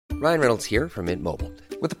Ryan Reynolds here from Mint Mobile.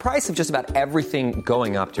 With the price of just about everything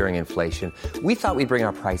going up during inflation, we thought we'd bring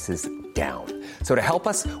our prices down. So to help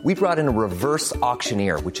us, we brought in a reverse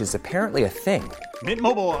auctioneer, which is apparently a thing. Mint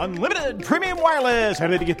Mobile Unlimited Premium Wireless. How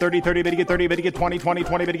to get 30, 30, bit to get 30, bit to get 20, 20,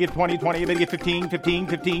 20, bit to get 20, 20, bit to get 15, 15,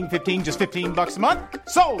 15, 15, just $15 a month?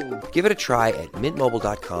 Sold! Give it a try at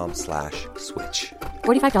mintmobile.com/switch.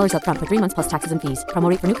 $45 up front for 3 months plus taxes and fees. Promo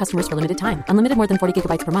rate for new customers for limited time. Unlimited more than 40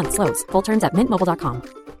 gigabytes per month. Slows full terms at mintmobile.com.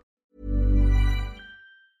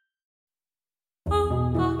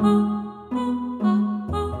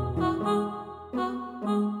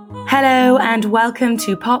 Hello and welcome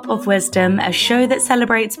to Pop of Wisdom, a show that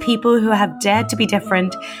celebrates people who have dared to be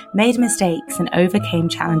different, made mistakes and overcame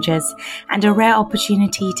challenges, and a rare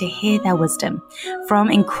opportunity to hear their wisdom. From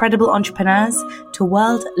incredible entrepreneurs to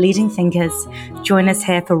world-leading thinkers, join us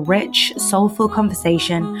here for rich, soulful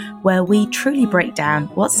conversation where we truly break down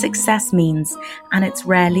what success means, and it's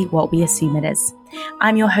rarely what we assume it is.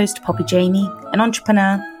 I'm your host, Poppy Jamie, an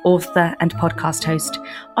entrepreneur, author, and podcast host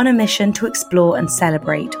on a mission to explore and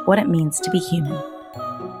celebrate what it means to be human.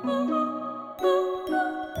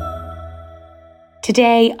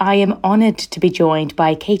 Today, I am honoured to be joined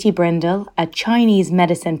by Katie Brindle, a Chinese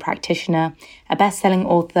medicine practitioner, a best-selling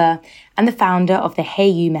author, and the founder of the Hey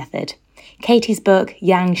You Method. Katie's book,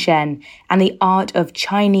 Yang Shen, and the Art of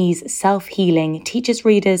Chinese Self-Healing teaches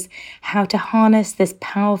readers how to harness this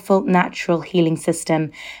powerful natural healing system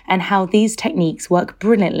and how these techniques work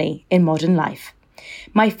brilliantly in modern life.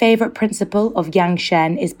 My favourite principle of Yang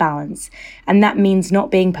Shen is balance, and that means not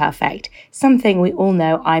being perfect, something we all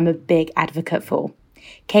know I'm a big advocate for.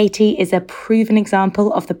 Katie is a proven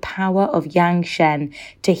example of the power of Yang Shen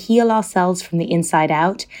to heal ourselves from the inside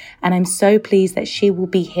out, and I'm so pleased that she will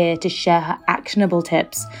be here to share her actionable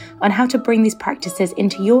tips on how to bring these practices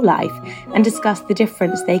into your life and discuss the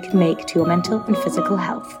difference they can make to your mental and physical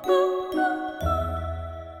health.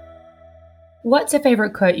 What's a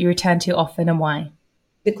favourite quote you return to often and why?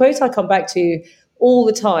 The quote I come back to all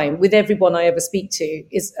the time with everyone I ever speak to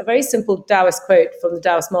is a very simple Taoist quote from the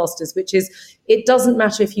Taoist masters, which is, it doesn't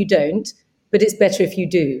matter if you don't, but it's better if you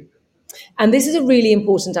do. And this is a really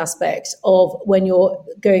important aspect of when you're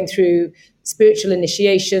going through spiritual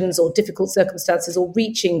initiations or difficult circumstances or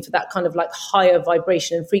reaching for that kind of like higher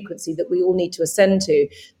vibration and frequency that we all need to ascend to,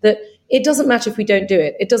 that it doesn't matter if we don't do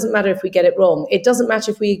it. It doesn't matter if we get it wrong. It doesn't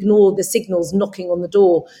matter if we ignore the signals knocking on the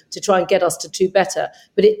door to try and get us to do better,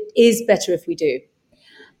 but it is better if we do.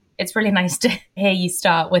 It's really nice to hear you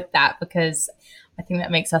start with that because I think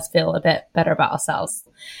that makes us feel a bit better about ourselves.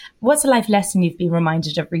 What's a life lesson you've been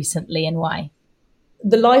reminded of recently and why?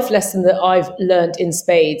 The life lesson that I've learned in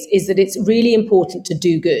spades is that it's really important to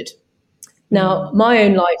do good. Now, my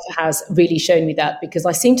own life has really shown me that because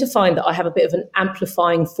I seem to find that I have a bit of an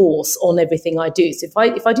amplifying force on everything I do. So if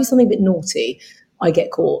I do something a bit naughty, I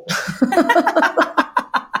get caught.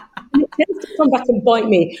 It tends to come back and bite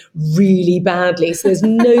me really badly. So there's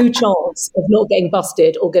no chance of not getting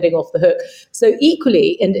busted or getting off the hook. So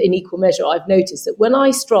equally, and in equal measure, I've noticed that when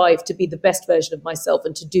I strive to be the best version of myself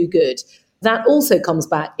and to do good, that also comes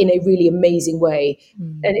back in a really amazing way.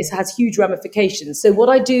 And it has huge ramifications. So what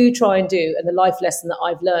I do try and do, and the life lesson that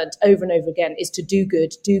I've learned over and over again, is to do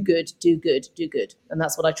good, do good, do good, do good. And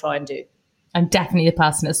that's what I try and do. I'm definitely the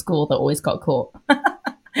person at school that always got caught.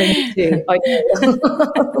 Me too. I know.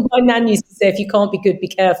 My nan used to say, if you can't be good, be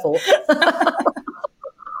careful.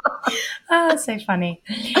 So funny.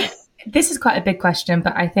 This is quite a big question,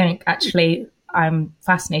 but I think actually I'm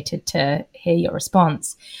fascinated to hear your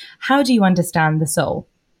response. How do you understand the soul?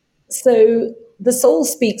 So the soul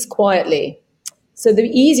speaks quietly. So the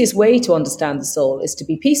easiest way to understand the soul is to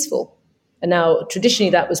be peaceful. And now, traditionally,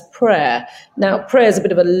 that was prayer. Now, prayer is a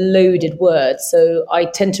bit of a loaded word, so I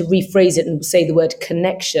tend to rephrase it and say the word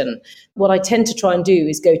connection. What I tend to try and do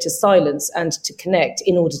is go to silence and to connect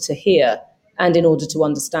in order to hear and in order to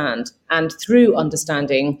understand. And through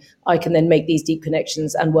understanding, I can then make these deep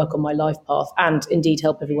connections and work on my life path and indeed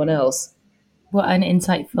help everyone else. What an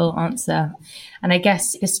insightful answer. And I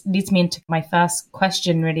guess this leads me into my first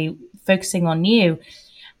question, really focusing on you.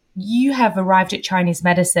 You have arrived at Chinese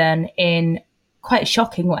medicine in quite a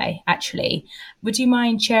shocking way, actually. Would you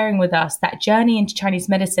mind sharing with us that journey into Chinese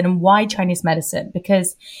medicine and why Chinese medicine?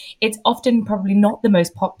 Because it's often probably not the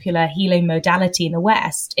most popular healing modality in the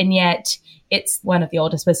West, and yet it's one of the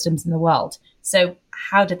oldest wisdoms in the world. So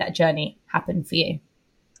how did that journey happen for you?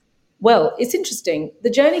 Well, it's interesting. The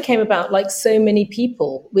journey came about like so many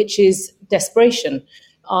people, which is desperation.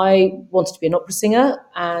 I wanted to be an opera singer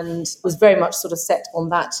and was very much sort of set on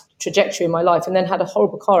that trajectory in my life, and then had a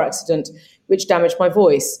horrible car accident which damaged my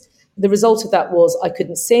voice. the result of that was I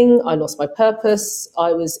couldn't sing, I lost my purpose,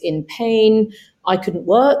 I was in pain, I couldn't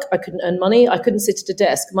work, I couldn't earn money, I couldn't sit at a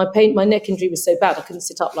desk. My neck injury was so bad I couldn't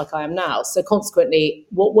sit up like I am now. So consequently,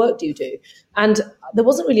 what work do you do? And there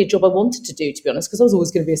wasn't really a job I wanted to do, to be honest, because I was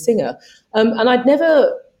always going to be a singer. And I'd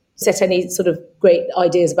never set any sort of great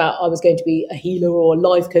ideas about I was going to be a healer or a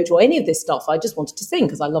life coach or any of this stuff. I just wanted to sing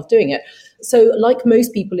because I love doing it. So like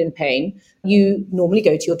most people in pain, you normally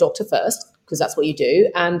go to your doctor first, because that's what you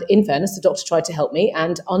do. And in fairness, the doctor tried to help me,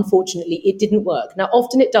 and unfortunately it didn't work. Now,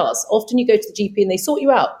 often it does. Often you go to the GP and they sort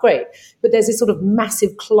you out, great. But there's this sort of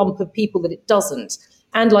massive clump of people that it doesn't.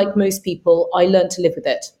 And like most people, I learned to live with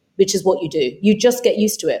it, which is what you do. You just get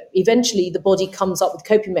used to it. Eventually, the body comes up with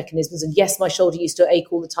coping mechanisms. And yes, my shoulder used to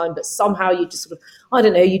ache all the time, but somehow you just sort of, I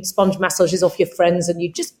don't know, you'd sponge massages off your friends and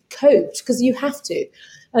you just coped because you have to.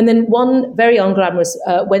 And then one very unglamorous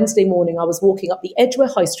Wednesday morning, I was walking up the Edgware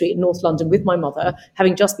High Street in North London with my mother,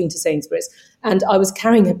 having just been to Sainsbury's, and I was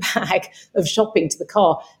carrying a bag of shopping to the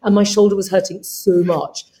car, and my shoulder was hurting so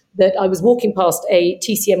much that I was walking past a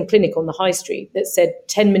TCM clinic on the high street that said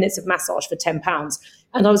 10 minutes of massage for £10.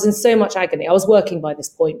 And I was in so much agony. I was working by this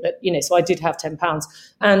point, but, so I did have £10.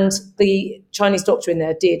 And the Chinese doctor in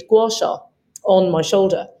there did gua sha on my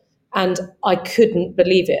shoulder. And I couldn't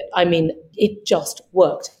believe it. I mean, it just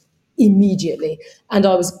worked immediately. And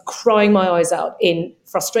I was crying my eyes out in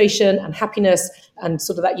frustration and happiness and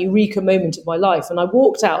sort of that eureka moment of my life. And I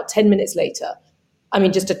walked out 10 minutes later. I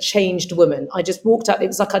mean, just a changed woman. I just walked out. It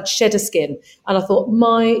was like I'd shed a skin. And I thought,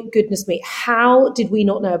 my goodness me, how did we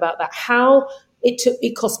not know about that?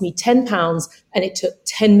 It cost me £10 and it took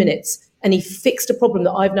 10 minutes. And he fixed a problem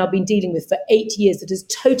that I've now been dealing with for 8 years that has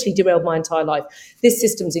totally derailed my entire life. This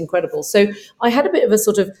system's incredible. So I had a bit of a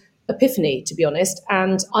sort of epiphany, to be honest.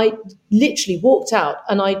 And I literally walked out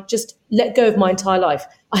and I just let go of my entire life.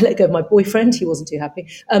 I let go of my boyfriend. He wasn't too happy.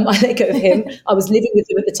 I let go of him. I was living with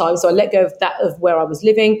him at the time. So I let go of that, of where I was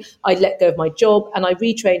living. I let go of my job and I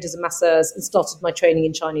retrained as a masseuse and started my training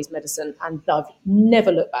in Chinese medicine. And I've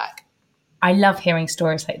never looked back. I love hearing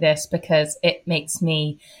stories like this because it makes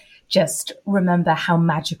me just remember how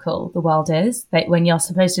magical the world is. That when you're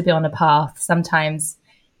supposed to be on a path, sometimes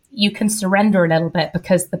you can surrender a little bit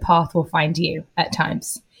because the path will find you at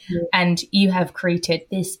times. Yeah. And you have created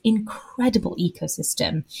this incredible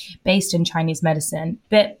ecosystem based in Chinese medicine.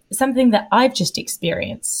 But something that I've just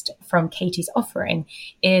experienced from Katie's offering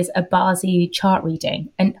is a Bazi chart reading.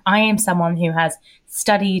 And I am someone who has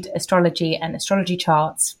studied astrology and astrology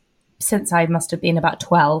charts since I must have been about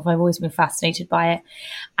 12. I've always been fascinated by it.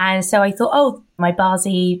 And so I thought, my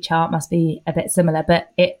Bazi chart must be a bit similar,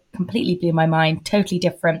 but it completely blew my mind, totally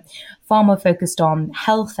different, far more focused on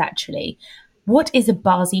health, actually. What is a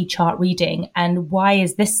Bazi chart reading and why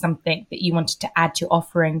is this something that you wanted to add to your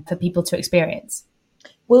offering for people to experience?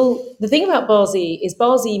 Well, the thing about Bazi is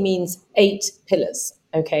Bazi means 8 pillars.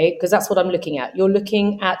 Okay, because that's what I'm looking at. You're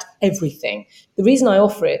looking at everything. The reason I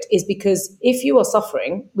offer it is because if you are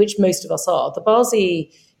suffering, which most of us are, the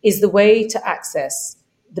Bazi is the way to access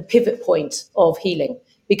the pivot point of healing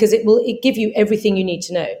because it give you everything you need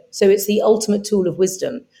to know. So it's the ultimate tool of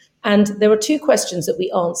wisdom. And there are 2 questions that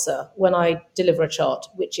we answer when I deliver a chart,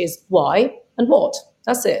 which is why and what.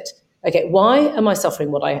 That's it. Okay, why am I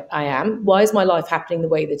suffering what I am? Why is my life happening the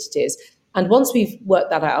way that it is? And once we've worked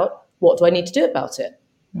that out, what do I need to do about it?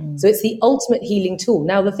 So it's the ultimate healing tool.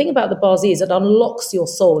 Now, the thing about the Bazi is it unlocks your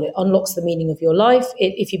soul. It unlocks the meaning of your life.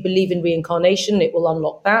 If you believe in reincarnation, it will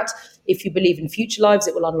unlock that. If you believe in future lives,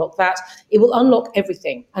 it will unlock that. It will unlock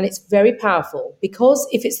everything. And it's very powerful because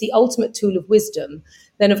if it's the ultimate tool of wisdom,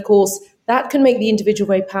 then, of course, that can make the individual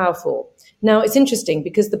very powerful. Now, it's interesting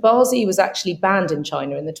because the Bazi was actually banned in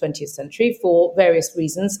China in the 20th century for various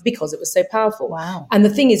reasons because it was so powerful. Wow. And the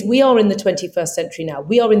thing is, we are in the 21st century now.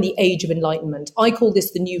 We are in the age of enlightenment. I call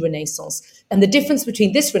this the new Renaissance. And the difference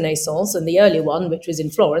between this Renaissance and the earlier one, which was in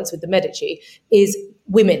Florence with the Medici, is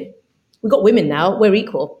women. We've got women now. We're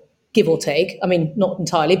equal. Give or take. I mean, not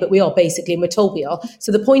entirely, but we are basically, and we're told we are. So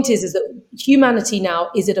the point is that humanity now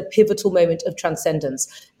is at a pivotal moment of transcendence.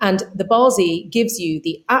 And the Bazi gives you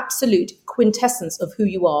the absolute quintessence of who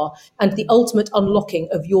you are and the ultimate unlocking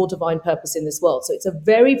of your divine purpose in this world. So it's a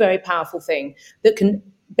very, very powerful thing that can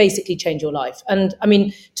basically change your life. And I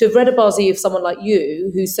mean, to have read a Bazi of someone like you,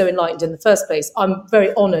 who's so enlightened in the first place, I'm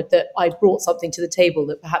very honored that I brought something to the table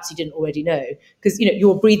that perhaps you didn't already know. Because,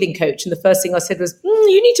 you're a breathing coach. And the first thing I said was,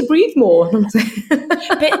 you need to breathe more.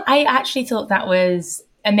 But I actually thought that was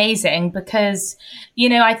amazing because,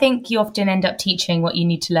 I think you often end up teaching what you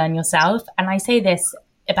need to learn yourself. And I say this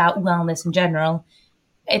about wellness in general.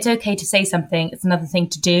 It's okay to say something. It's another thing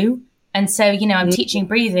to do. And so, I'm teaching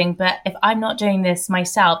breathing, but if I'm not doing this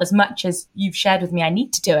myself, as much as you've shared with me, I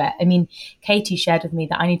need to do it. I mean, Katie shared with me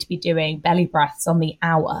that I need to be doing belly breaths on the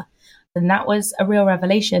hour. And that was a real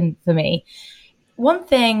revelation for me. One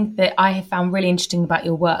thing that I have found really interesting about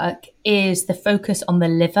your work is the focus on the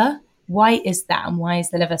liver. Why is that? And why is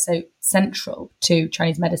the liver so central to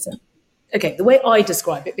Chinese medicine? Okay, the way I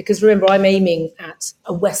describe it, because remember, I'm aiming at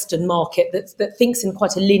a Western market that thinks in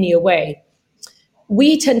quite a linear way.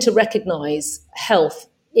 We tend to recognize health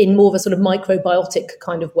in more of a sort of microbiotic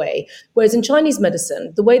kind of way. Whereas in Chinese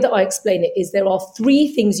medicine, the way that I explain it is there are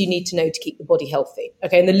 3 things you need to know to keep the body healthy.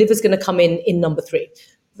 Okay, and the liver's going to come in number 3.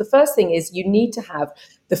 The first thing is you need to have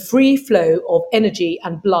the free flow of energy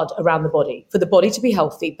and blood around the body. For the body to be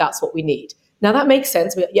healthy, that's what we need. Now, that makes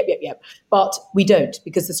sense. Yep. But we don't,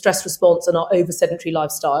 because the stress response and our over-sedentary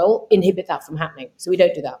lifestyle inhibit that from happening. So we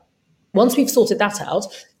don't do that. Once we've sorted that out,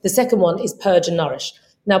 the second one is purge and nourish.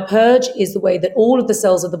 Now, purge is the way that all of the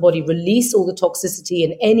cells of the body release all the toxicity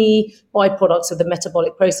and any byproducts of the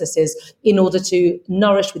metabolic processes in order to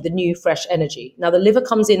nourish with the new, fresh energy. Now, the liver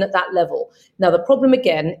comes in at that level. Now, the problem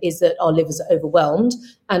again is that our livers are overwhelmed,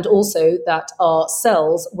 and also that our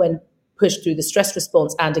cells, when pushed through the stress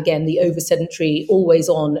response and again the over-sedentary,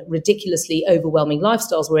 always-on, ridiculously overwhelming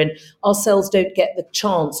lifestyles we're in, our cells don't get the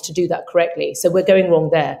chance to do that correctly. So we're going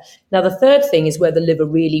wrong there. Now, the third thing is where the liver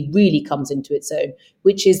really, really comes into its own,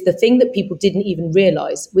 which is the thing that people didn't even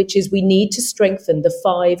realize, which is we need to strengthen the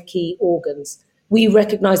 5 key organs. We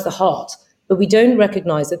recognize the heart, but we don't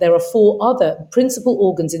recognize that there are 4 other principal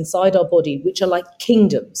organs inside our body, which are like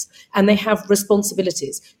kingdoms, and they have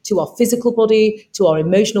responsibilities to our physical body, to our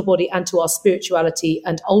emotional body, and to our spirituality,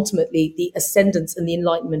 and ultimately the ascendance and the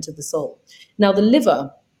enlightenment of the soul. Now, the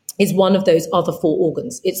liver is one of those other 4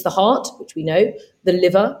 organs. It's the heart, which we know, the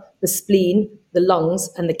liver, the spleen, the lungs,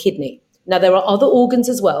 and the kidney. Now, there are other organs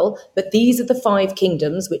as well, but these are the 5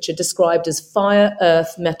 kingdoms, which are described as fire,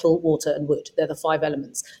 earth, metal, water, and wood. They're the 5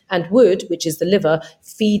 elements. And wood, which is the liver,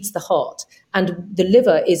 feeds the heart. And the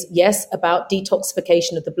liver is, yes, about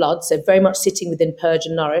detoxification of the blood, so very much sitting within purge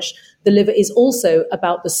and nourish. The liver is also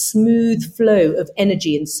about the smooth flow of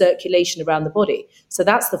energy and circulation around the body. So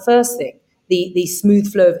that's the first thing. The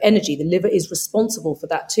smooth flow of energy. The liver is responsible for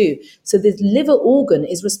that too. So the liver organ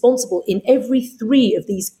is responsible in every 3 of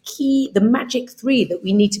these key, the magic 3 that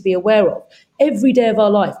we need to be aware of every day of our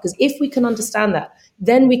life. Because if we can understand that,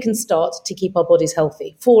 then we can start to keep our bodies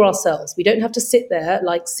healthy for ourselves. We don't have to sit there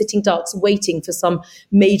like sitting ducks waiting for some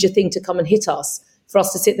major thing to come and hit us, for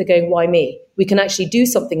us to sit there going, why me? We can actually do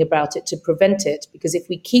something about it to prevent it, because if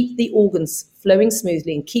we keep the organs flowing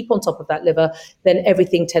smoothly and keep on top of that liver, then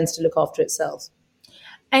everything tends to look after itself.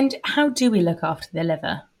 And how do we look after the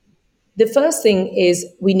liver? The first thing is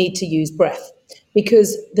we need to use breath,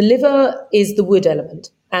 because the liver is the wood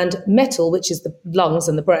element, and metal, which is the lungs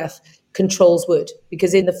and the breath, controls wood,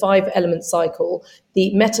 because in the 5 element cycle,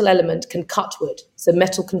 the metal element can cut wood. So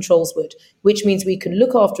metal controls wood, which means we can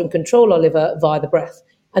look after and control our liver via the breath.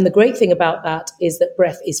 And the great thing about that is that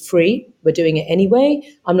breath is free. We're doing it anyway.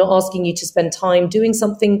 I'm not asking you to spend time doing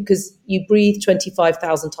something, because you breathe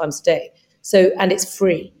 25,000 times a day. So, and it's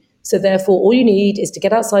free. So therefore, all you need is to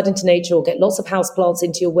get outside into nature or get lots of houseplants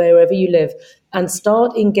into your wherever you live and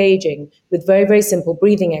start engaging with very, very simple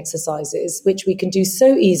breathing exercises, which we can do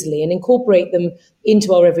so easily, and incorporate them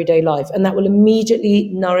into our everyday life. And that will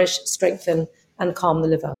immediately nourish, strengthen, and calm the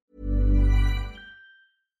liver.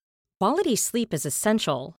 Quality sleep is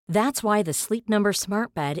essential. That's why the Sleep Number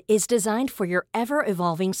Smart Bed is designed for your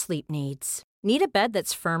ever-evolving sleep needs. Need a bed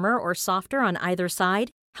that's firmer or softer on either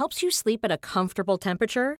side? Helps you sleep at a comfortable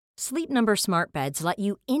temperature? Sleep Number Smart Beds let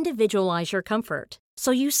you individualize your comfort, so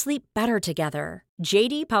you sleep better together.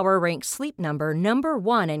 J.D. Power ranks Sleep Number number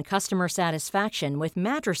 1 in customer satisfaction with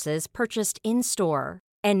mattresses purchased in-store.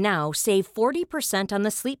 And now, save 40% on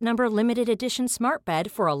the Sleep Number Limited Edition Smart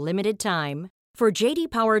Bed for a limited time. For J.D.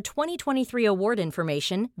 Power 2023 award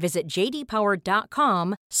information, visit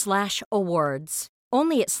jdpower.com/awards.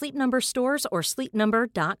 Only at Sleep Number stores or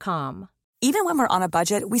sleepnumber.com. Even when we're on a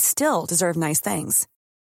budget, we still deserve nice things.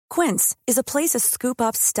 Quince is a place to scoop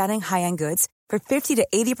up stunning high-end goods for 50 to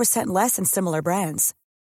 80% less than similar brands.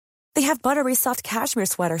 They have buttery soft cashmere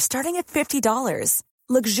sweaters starting at $50,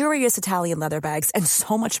 luxurious Italian leather bags, and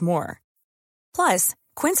so much more. Plus,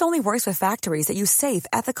 Quince only works with factories that use safe,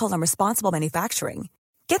 ethical, and responsible manufacturing.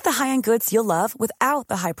 Get the high-end goods you'll love without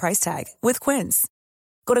the high price tag with Quince.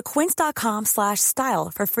 Go to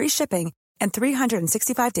quince.com/style for free shipping and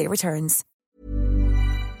 365-day returns.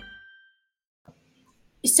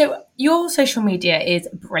 So your social media is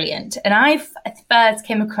brilliant. And I first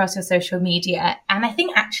came across your social media, and I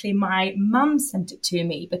think actually my mum sent it to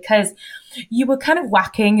me because you were kind of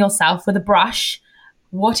whacking yourself with a brush.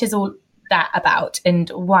 What is all that about, and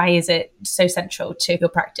why is it so central to your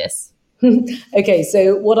practice? Okay,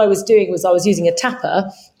 so what I was doing was I was using a tapper,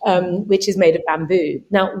 which is made of bamboo.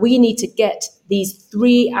 Now, we need to get these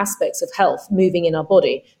three aspects of health moving in our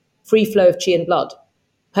body: free flow of qi and blood,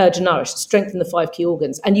 purge and nourish, strengthen the 5 key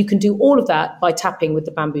organs. And you can do all of that by tapping with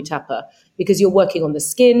the bamboo tapper, because you're working on the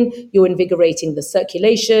skin, you're invigorating the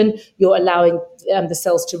circulation, you're allowing the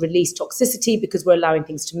cells to release toxicity because we're allowing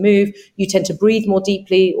things to move. You tend to breathe more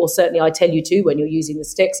deeply, or certainly I tell you to when you're using the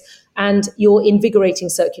sticks, and you're invigorating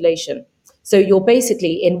circulation. So you're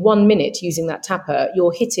basically in 1 minute using that tapper,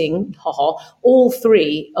 you're hitting all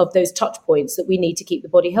three of those touch points that we need to keep the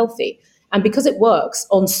body healthy. And because it works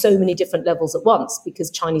on so many different levels at once, because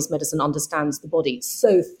Chinese medicine understands the body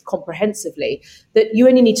so comprehensively, that you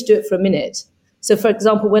only need to do it for a minute. So, for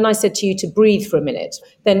example, when I said to you to breathe for a minute,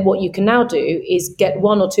 then what you can now do is get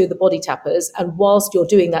one or two of the body tappers, and whilst you're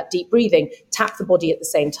doing that deep breathing, tap the body at the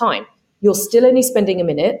same time. You're still only spending a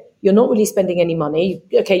minute. You're not really spending any money.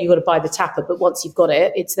 Okay, you've got to buy the tapper, but once you've got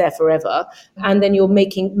it, it's there forever. And then you're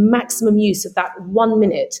making maximum use of that 1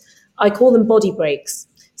 minute. I call them body breaks.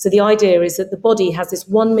 So the idea is that the body has this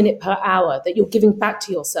 1 minute per hour that you're giving back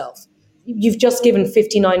to yourself. You've just given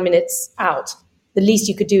 59 minutes out. The least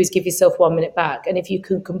you could do is give yourself 1 minute back. And if you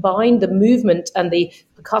can combine the movement and the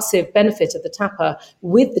percussive benefit of the tapper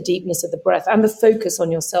with the deepness of the breath and the focus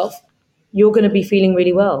on yourself, you're going to be feeling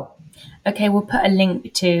really well. Okay, we'll put a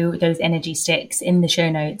link to those energy sticks in the show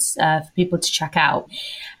notes for people to check out.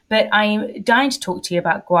 But I'm dying to talk to you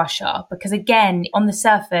about gua sha, because again, on the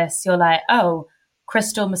surface, you're like, oh,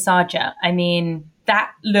 crystal massager. I mean,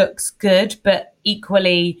 that looks good, but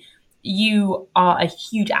equally, you are a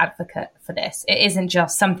huge advocate for this. It isn't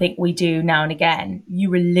just something we do now and again. You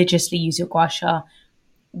religiously use your gua sha.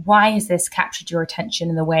 Why has this captured your attention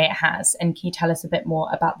in the way it has? And can you tell us a bit more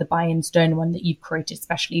about the buy-in stone one that you've created,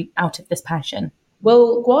 especially out of this passion?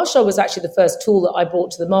 Well, gua sha was actually the first tool that I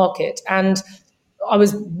brought to the market, and I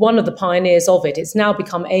was one of the pioneers of it. It's now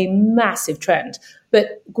become a massive trend.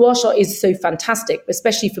 But gua sha is so fantastic,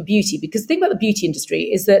 especially for beauty, because the thing about the beauty industry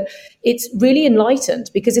is that it's really enlightened,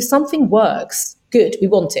 because if something works, good, we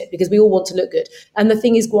want it, because we all want to look good. And the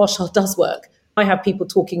thing is, gua sha does work. I have people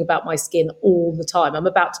talking about my skin all the time. I'm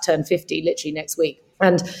about to turn 50 literally next week.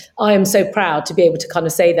 And I am so proud to be able to kind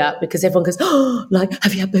of say that, because everyone goes, oh, like,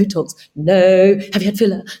 have you had Botox? No. Have you had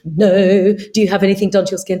filler? No. Do you have anything done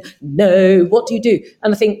to your skin? No. What do you do?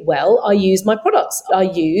 And I think, well, I use my products. I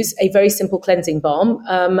use a very simple cleansing balm,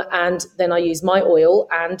 and then I use my oil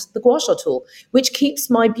and the gua sha tool, which keeps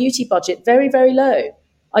my beauty budget very, very low.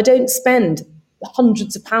 I don't spend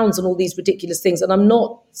hundreds of pounds on all these ridiculous things, and I'm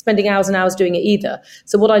not spending hours and hours doing it either.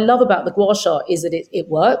 So what I love about the gua sha is that it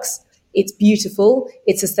works, it's beautiful,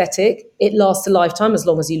 it's aesthetic, it lasts a lifetime as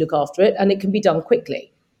long as you look after it, and it can be done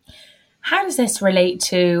quickly. How does this relate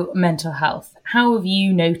to mental health? How have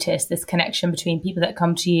you noticed this connection between people that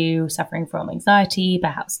come to you suffering from anxiety,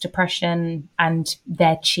 perhaps depression, and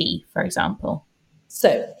their qi, for example?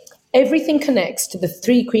 So everything connects to the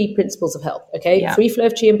 3 key principles of health, okay? Yeah. Free flow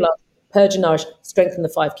of qi and blood, purge and nourish, strengthen the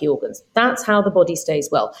 5 key organs. That's how the body stays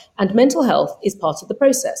well. And mental health is part of the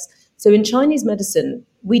process. So in Chinese medicine,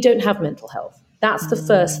 we don't have mental health. That's the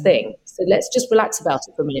first thing. So let's just relax about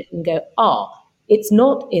it for a minute and go, it's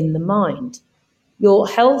not in the mind. Your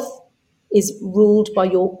health is ruled by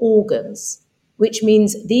your organs, which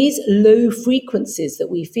means these low frequencies that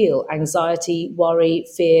we feel, anxiety, worry,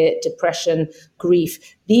 fear, depression, grief,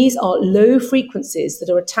 these are low frequencies that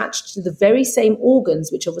are attached to the very same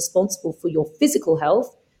organs which are responsible for your physical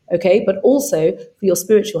health, okay, but also for your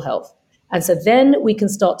spiritual health. And so then we can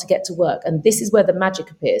start to get to work. And this is where the magic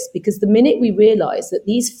appears, because the minute we realize that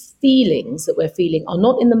these feelings that we're feeling are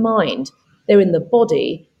not in the mind, they're in the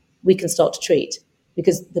body, we can start to treat.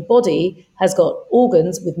 Because the body has got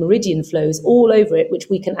organs with meridian flows all over it, which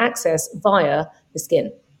we can access via the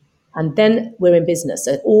skin. And then we're in business.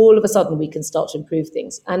 So all of a sudden we can start to improve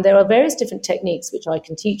things. And there are various different techniques which I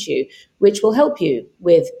can teach you, which will help you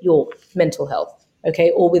with your mental health,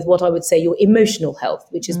 okay, or with what I would say your emotional health,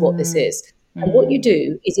 which is what this is. And what you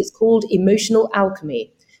do is it's called emotional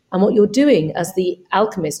alchemy. And what you're doing as the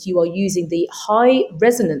alchemist, you are using the high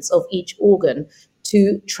resonance of each organ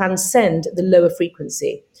to transcend the lower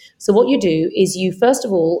frequency. So what you do is you, first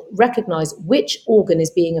of all, recognize which organ is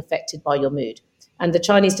being affected by your mood. And the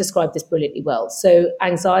Chinese describe this brilliantly well. So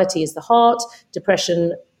anxiety is the heart,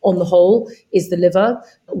 depression on the whole is the liver.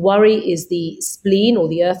 Worry is the spleen or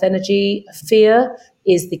the earth energy. Fear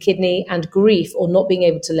is the kidney, and grief or not being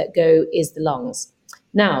able to let go is the lungs.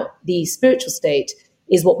 Now, the spiritual state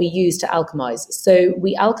is what we use to alchemize. So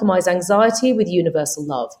we alchemize anxiety with universal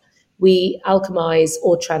love. We alchemize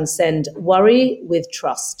or transcend worry with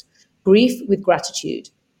trust, grief with gratitude,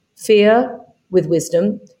 fear with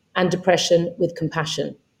wisdom, and depression with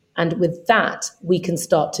compassion. And with that, we can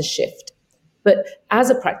start to shift. But as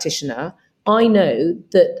a practitioner, I know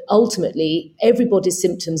that ultimately everybody's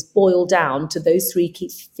symptoms boil down to those three key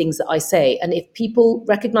things that I say. And if people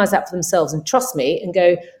recognize that for themselves and trust me and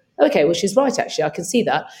go, okay, well, she's right, actually, I can see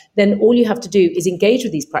that, then all you have to do is engage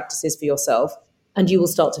with these practices for yourself and you will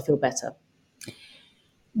start to feel better.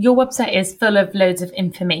 Your website is full of loads of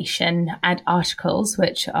information and articles,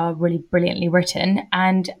 which are really brilliantly written.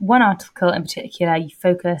 And one article in particular, you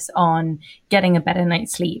focus on getting a better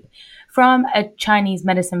night's sleep. From a Chinese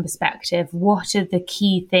medicine perspective, what are the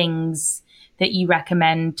key things that you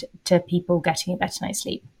recommend to people getting a better night's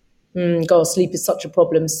sleep? God, sleep is such a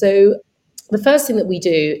problem. So the first thing that we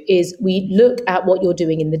do is we look at what you're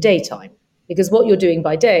doing in the daytime, because what you're doing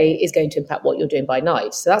by day is going to impact what you're doing by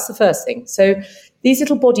night. So that's the first thing. So these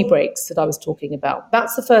little body breaks that I was talking about,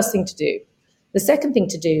 that's the first thing to do. The second thing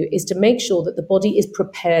to do is to make sure that the body is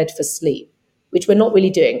prepared for sleep, which we're not really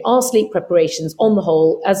doing. Our sleep preparations on the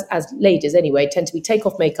whole, as ladies anyway, tend to be take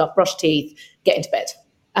off makeup, brush teeth, get into bed.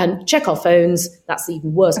 And check our phones. That's the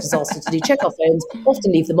even worse disaster to do. Check our phones,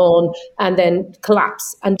 often leave them on, and then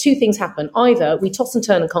collapse. And two things happen. Either we toss and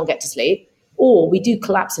turn and can't get to sleep, or we do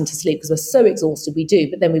collapse into sleep because we're so exhausted we do,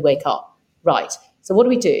 but then we wake up. Right. So what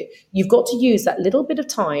do? You've got to use that little bit of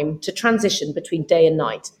time to transition between day and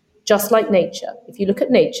night, just like nature. If you look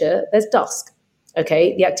at nature, there's dusk.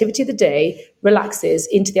 Okay, the activity of the day relaxes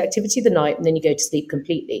into the activity of the night, and then you go to sleep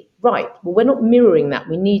completely. Right. Well, we're not mirroring that.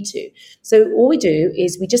 We need to. So all we do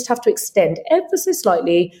is we just have to extend ever so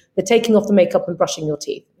slightly the taking off the makeup and brushing your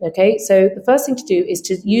teeth. Okay, so the first thing to do is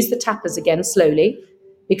to use the tappers again slowly,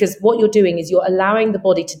 because what you're doing is you're allowing the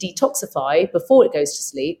body to detoxify before it goes to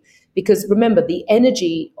sleep. Because remember, the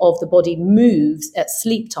energy of the body moves at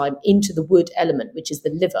sleep time into the wood element, which is the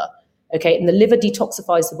liver. Okay, and the liver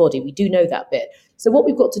detoxifies the body. We do know that bit. So what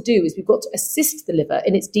we've got to do is we've got to assist the liver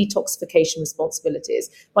in its detoxification responsibilities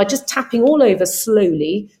by just tapping all over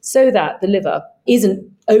slowly so that the liver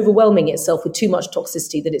isn't overwhelming itself with too much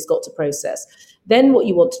toxicity that it's got to process. Then what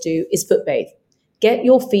you want to do is foot bathe. Get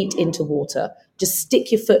your feet into water. Just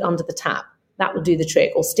stick your foot under the tap. That will do the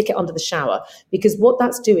trick, or stick it under the shower, because what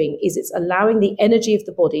that's doing is it's allowing the energy of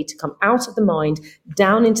the body to come out of the mind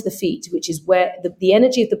down into the feet, which is where the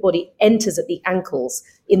energy of the body enters at the ankles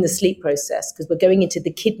in the sleep process, because we're going into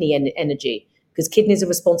the kidney energy, because kidneys are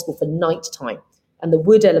responsible for nighttime, and the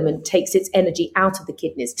wood element takes its energy out of the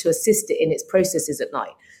kidneys to assist it in its processes at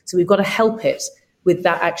night. So we've got to help it with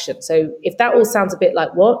that action. So if that all sounds a bit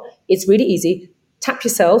like what, it's really easy. Tap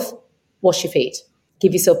yourself, wash your feet.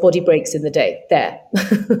 Give yourself body breaks in the day. There.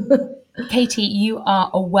 Katie, you are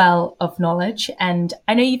a well of knowledge, and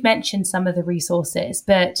I know you've mentioned some of the resources,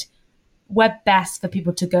 but where best for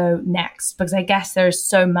people to go next? Because I guess there's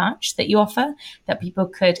so much that you offer that people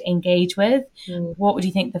could engage with. What would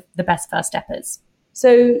you think the best first step is?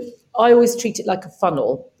 So I always treat it like a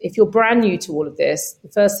funnel. If you're brand new to all of this, the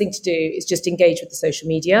first thing to do is just engage with the social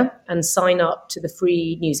media and sign up to the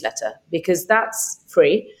free newsletter, because that's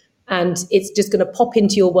free. And it's just going to pop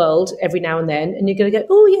into your world every now and then. And you're going to go,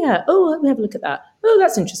 oh, yeah. Oh, let me have a look at that. Oh,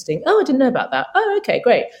 that's interesting. Oh, I didn't know about that. Oh, okay,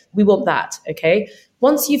 great. We want that. Okay.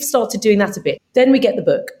 Once you've started doing that a bit, then we get the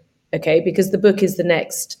book. Okay. Because the book is the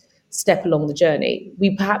next step along the journey.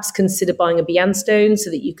 We perhaps consider buying a Beyond Stone so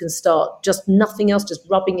that you can start just nothing else, just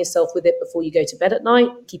rubbing yourself with it before you go to bed at night.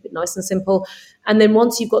 Keep it nice and simple. And then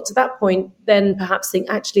once you've got to that point, then perhaps think,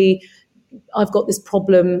 actually, I've got this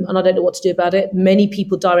problem and I don't know what to do about it. Many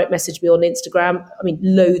people direct message me on Instagram. I mean,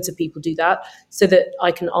 loads of people do that so that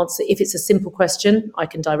I can answer. If it's a simple question, I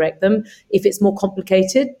can direct them. If it's more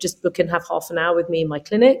complicated, just book and have half an hour with me in my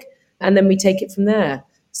clinic, and then we take it from there.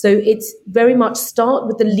 So it's very much start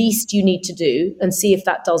with the least you need to do and see if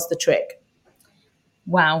that does the trick.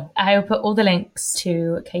 Wow. I will put all the links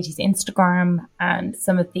to Katie's Instagram and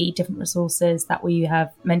some of the different resources that we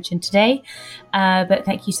have mentioned today. But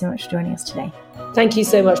thank you so much for joining us today. Thank you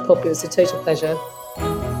so much, Poppy. It was a total pleasure.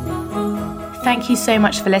 thank you so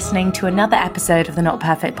much for listening to another episode of the Not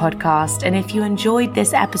Perfect podcast. And if you enjoyed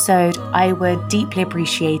this episode, I would deeply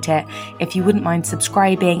appreciate it if you wouldn't mind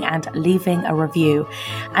subscribing and leaving a review,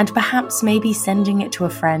 and perhaps maybe sending it to a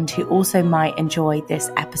friend who also might enjoy this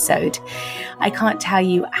episode. I can't tell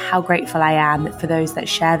you how grateful I am for those that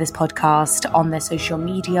share this podcast on their social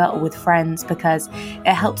media or with friends, because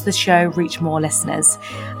it helps the show reach more listeners.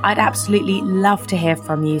 I'd absolutely love to hear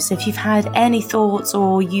from you. So if you've had any thoughts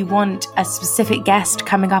or you want a specific guest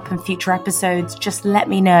coming up in future episodes, just let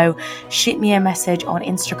me know. Shoot me a message on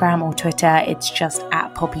Instagram or Twitter. It's just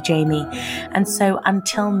 @PoppyJamie. And so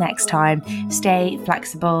until next time, stay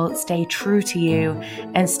flexible, stay true to you,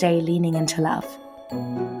 and stay leaning into love.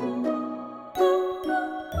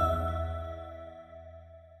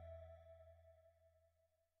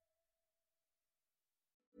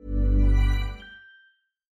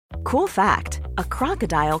 Cool fact, a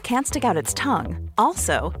crocodile can't stick out its tongue.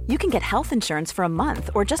 Also, you can get health insurance for a month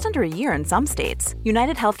or just under a year in some states.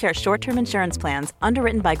 United Healthcare short-term insurance plans,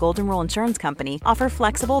 underwritten by Golden Rule Insurance Company, offer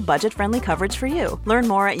flexible, budget-friendly coverage for you. Learn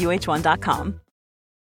more at UH1.com.